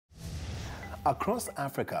Across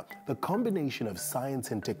Africa, the combination of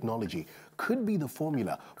science and technology could be the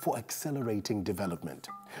formula for accelerating development.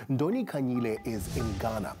 Ndoni Kanyile is in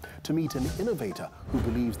Ghana to meet an innovator who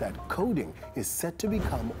believes that coding is set to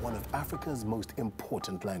become one of Africa's most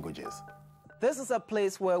important languages. This is a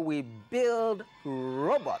place where we build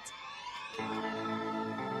robots.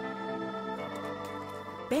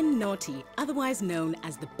 Ben Nortey, otherwise known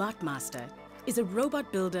as the Botmaster, is a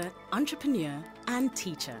robot builder, entrepreneur, and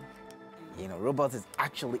teacher. You know, robots is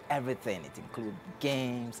actually everything. It includes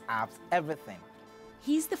games, apps, everything.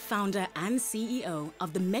 He's the founder and CEO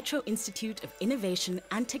of the Metro Institute of Innovation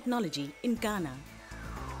and Technology in Ghana.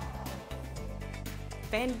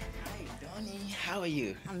 Ben. Hi, Donnie. How are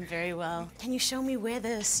you? I'm very well. Can you show me where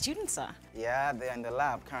the students are? Yeah, they're in the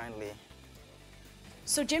lab currently.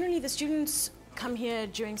 So generally the students come here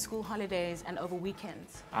during school holidays and over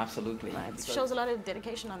weekends. Absolutely. Right. It shows a lot of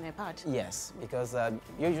dedication on their part. Yes, because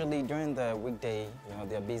usually during the weekday, you know,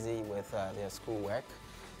 they're busy with their schoolwork.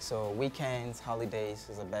 So weekends, holidays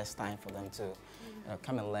is the best time for them to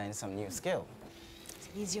come and learn some new skill. So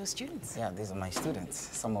these are your students? Yeah, these are my students,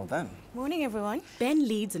 some of them. Morning, everyone. Ben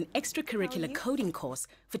leads an extracurricular coding course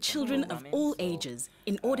for children of all ages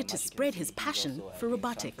in order to spread his passion for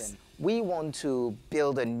robotics. We want to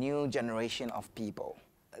build a new generation of people.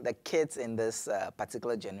 The kids in this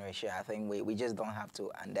particular generation, I think we just don't have to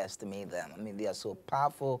underestimate them. I mean, they are so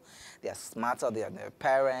powerful, they are smarter than their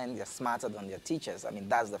parents, they are smarter than their teachers. I mean,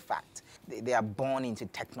 that's the fact. They are born into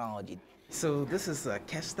technology. So this is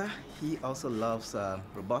Kester. He also loves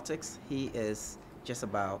robotics. He is just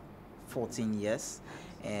about 14 years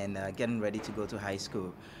and getting ready to go to high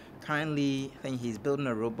school. Currently, I think he's building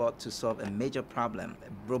a robot to solve a major problem,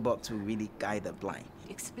 a robot to really guide the blind.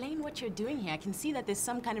 Explain what you're doing here. I can see that there's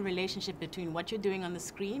some kind of relationship between what you're doing on the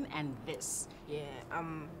screen and this. Yeah,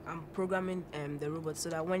 I'm programming the robot so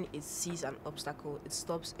that when it sees an obstacle, it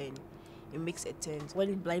stops and it makes a turn.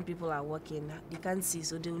 When blind people are walking, they can't see,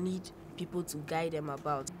 so they'll need people to guide them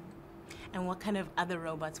about. And what kind of other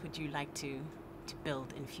robots would you like to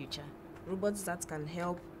build in future? Robots that can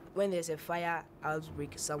help when there's a fire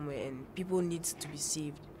outbreak somewhere and people need to be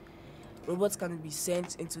saved. Robots can be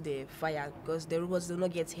sent into the fire because the robots do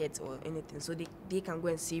not get hurt or anything, so they can go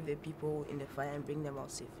and save the people in the fire and bring them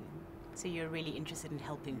out safely. So you're really interested in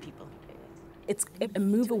helping people? It's a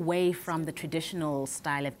move away from the traditional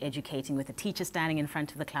style of educating with a teacher standing in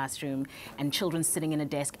front of the classroom and children sitting in a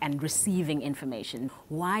desk and receiving information.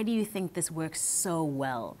 Why do you think this works so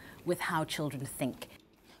well with how children think?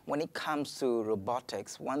 When it comes to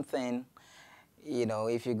robotics, one thing, you know,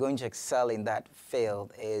 if you're going to excel in that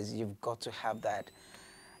field is you've got to have that,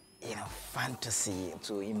 you know, fantasy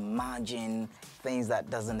to imagine things that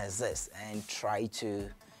doesn't exist and try to,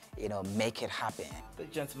 you know, make it happen. The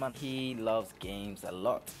gentleman, he loves games a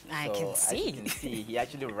lot. I can see. As you can see, he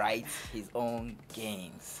actually writes his own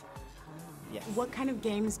games. Yes. What kind of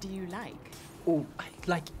games do you like? Oh, I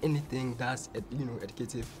like anything that's, you know,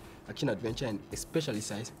 educative, action, adventure, and especially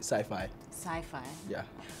sci-fi. Sci-fi? Yeah.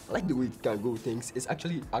 I like the way it can go things. It's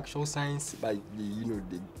actually actual science, but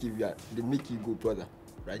they make you go further,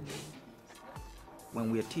 right?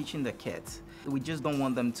 When we're teaching the kids, we just don't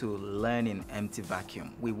want them to learn in empty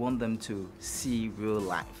vacuum. We want them to see real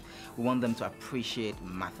life. We want them to appreciate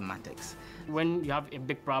mathematics. When you have a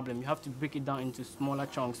big problem, you have to break it down into smaller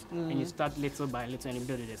chunks, and you start little by little and you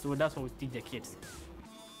build it. So that's what we teach the kids.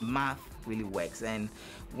 Math really works, and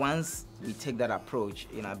once we take that approach,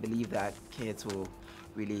 you know, I believe that kids will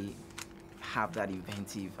really have that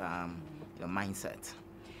inventive mindset.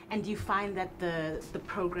 And do you find that the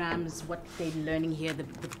programs, what they're learning here, the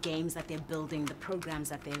games that they're building, the programs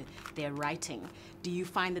that they're writing, do you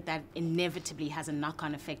find that inevitably has a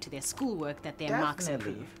knock-on effect to their schoolwork, that their marks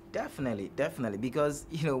improve? Definitely, because,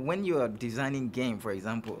 you know, when you are designing game, for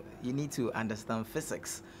example, you need to understand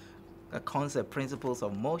physics, the concept, principles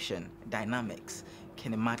of motion, dynamics,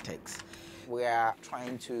 kinematics. We are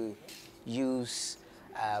trying to use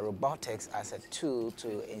robotics as a tool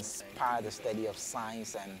to inspire the study of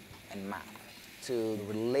science and math, to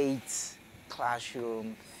relate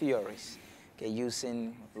classroom theories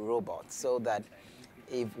using robots, so that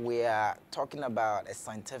if we are talking about a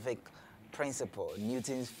scientific principle,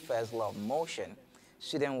 Newton's first law of motion,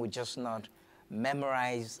 students would just not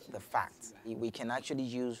memorize the facts. We can actually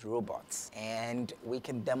use robots and we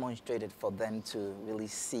can demonstrate it for them to really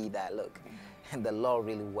see that, look, the law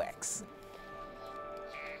really works.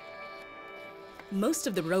 Most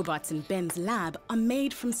of the robots in Ben's lab are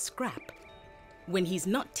made from scrap. When he's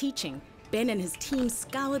not teaching, Ben and his team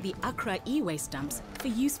scour the Accra e-waste dumps for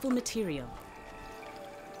useful material.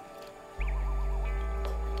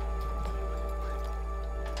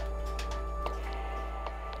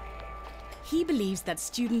 He believes that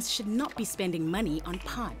students should not be spending money on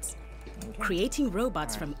parts. Creating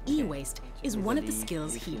robots from e-waste is one of the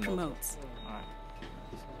skills he promotes.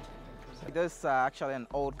 This is actually an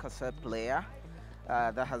old cassette player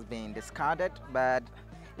that has been discarded, but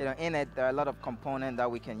in it there are a lot of components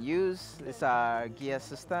that we can use. These are gear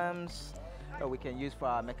systems that we can use for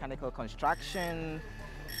our mechanical construction.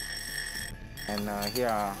 And here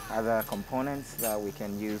are other components that we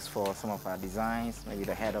can use for some of our designs, maybe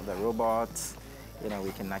the head of the robot.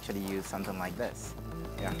 We can actually use something like this.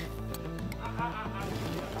 Yeah.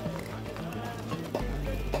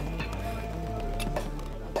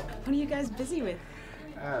 What are you guys busy with?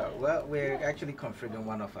 Well, we're actually configuring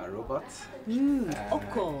one of our robots.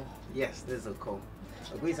 Oko. Yes, this is Oko.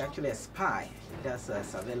 Oko is actually a spy. It does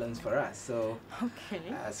surveillance for us. So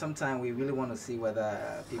sometimes we really want to see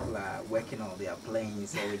whether people are working or they are playing.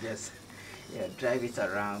 So we just drive it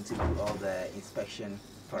around to do all the inspection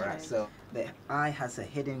for us. So the eye has a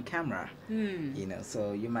hidden camera,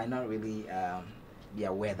 so you might not really be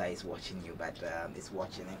aware that it's watching you, but it's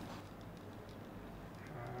watching it.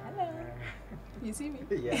 Hello. You see me?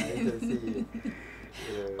 Yeah, I can see you.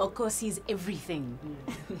 Oko sees everything.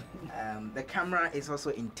 The camera is also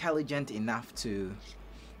intelligent enough to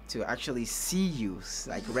actually see you,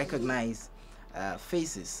 like recognize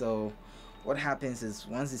faces. So what happens is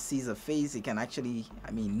once it sees a face, it can actually,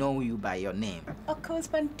 know you by your name. Oko is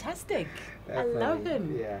fantastic. Definitely. I love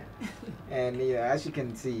him. Yeah. And as you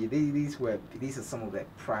can see, these are some of the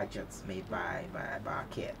projects made by our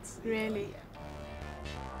kids. Really?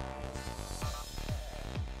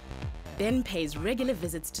 Ben pays regular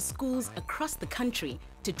visits to schools across the country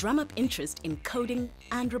to drum up interest in coding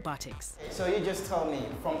and robotics. So you just tell me,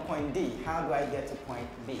 from point D, how do I get to point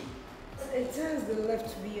B? It turns the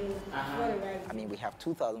left wheel. We have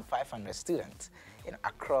 2,500 students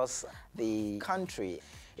across the country.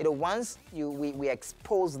 Once we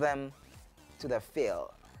expose them to the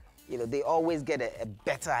field, they always get a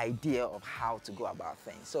better idea of how to go about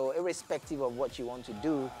things. So irrespective of what you want to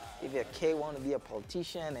do, if your kid wants to be a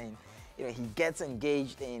politician and he gets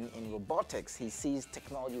engaged in robotics, he sees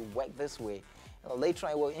technology work this way, later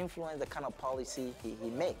on it will influence the kind of policy he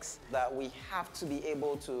makes. That we have to be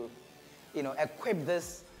able to equip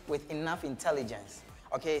this with enough intelligence,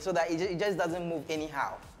 okay, so that it just doesn't move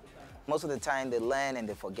anyhow. Most of the time they learn and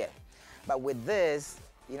they forget. But with this,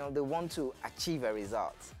 they want to achieve a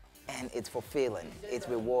result, and it's fulfilling, it's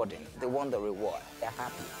rewarding. They want the reward, they're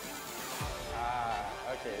happy.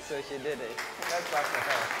 Okay, so she did it. Let's clap for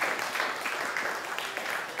her.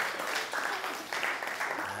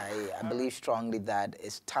 I believe strongly that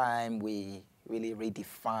it's time we really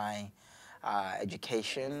redefine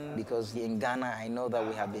education, because in Ghana, I know that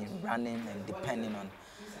we have been running and depending on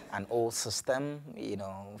an old system,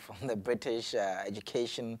 from the British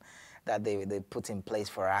education that they put in place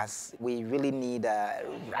for us. We really need a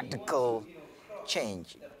radical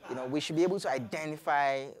change. We should be able to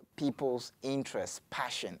identify people's interests,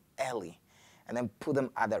 passion early, and then put them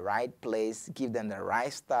at the right place, give them the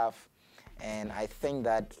right stuff, and I think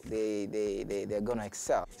that they're going to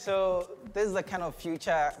excel. So this is the kind of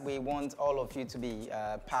future we want all of you to be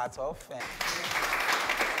part of.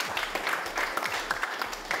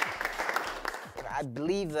 I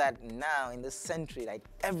believe that now in this century, like,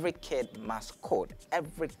 every kid must code.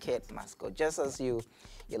 Every kid must code. Just as you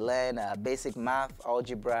learn basic math,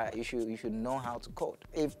 algebra, you should know how to code.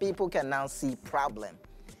 If people can now see problem,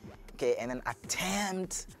 okay, and then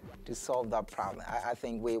attempt to solve that problem, I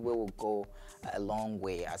think we will go a long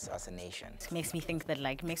way as a nation. It makes me think that,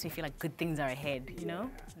 makes me feel like good things are ahead,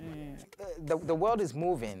 The world is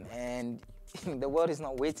moving, and the world is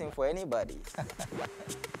not waiting for anybody.